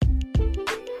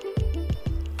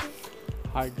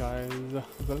Hi guys,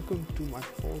 welcome to my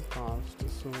podcast.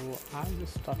 So I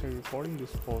just started recording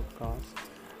this podcast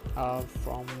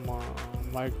from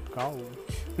my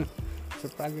couch.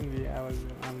 Surprisingly,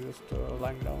 I'm just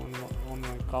lying down on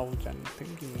my couch and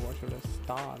thinking what should I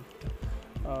start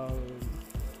uh,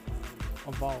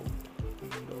 about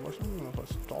and what should be my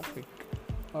first topic.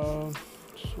 Uh,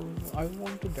 so I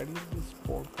want to dedicate this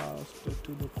podcast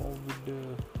to the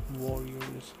COVID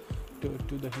warriors,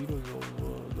 to the heroes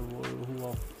of the world who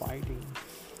are fighting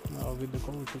with the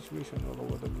COVID situation all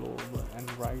over the globe.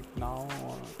 And right now,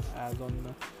 as on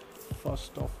the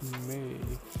 1st of May,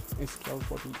 it's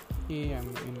 12:40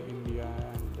 a.m. in India,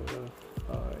 and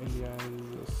India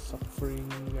is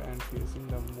suffering and facing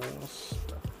the most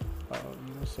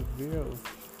severe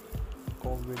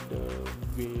COVID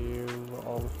wave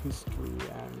of history,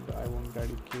 and I want to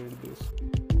dedicate this